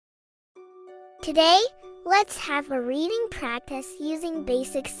Today, let's have a reading practice using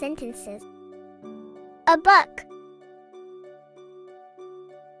basic sentences. A book.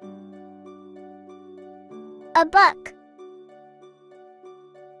 A book.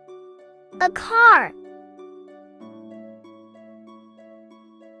 A car.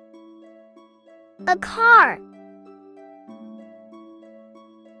 A car.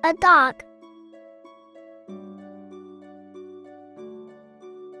 A dog.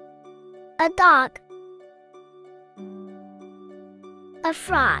 A dog. A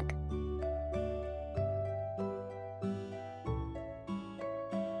frog.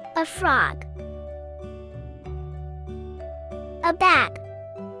 A frog. A bag.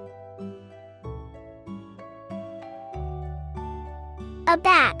 A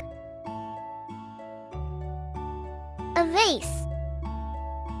bag. A vase.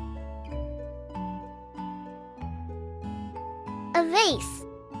 A vase.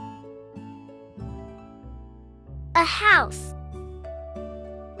 A house.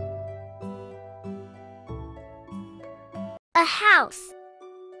 A house.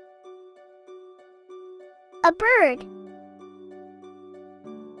 A bird.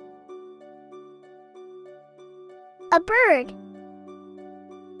 A bird.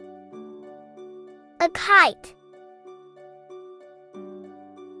 A kite.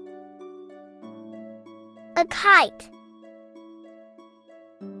 A kite.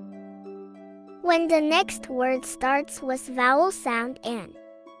 When the next word starts with vowel sound N.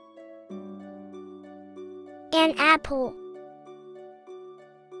 An apple.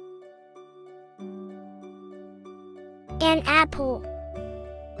 An apple.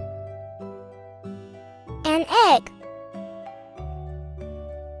 An egg.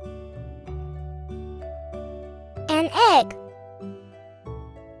 An egg.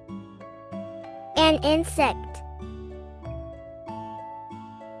 An insect.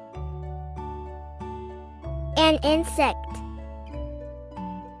 An insect.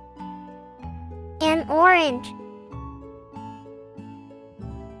 An orange.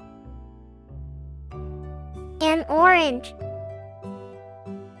 An orange.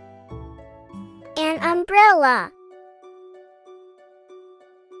 An umbrella.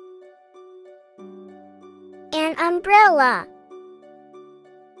 An umbrella.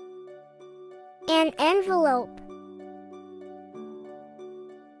 An envelope.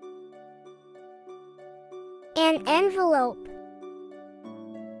 An envelope.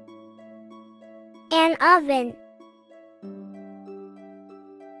 An oven.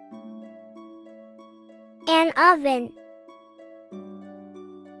 An oven.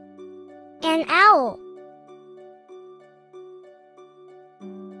 An owl.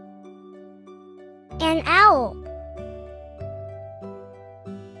 An owl.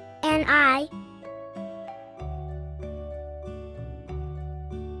 An eye.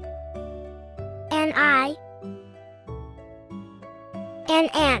 An eye. An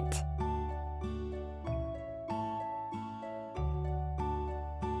ant.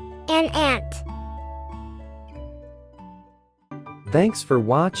 An ant. Thanks for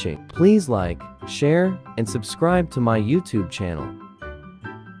watching. Please like, share, and subscribe to my YouTube channel.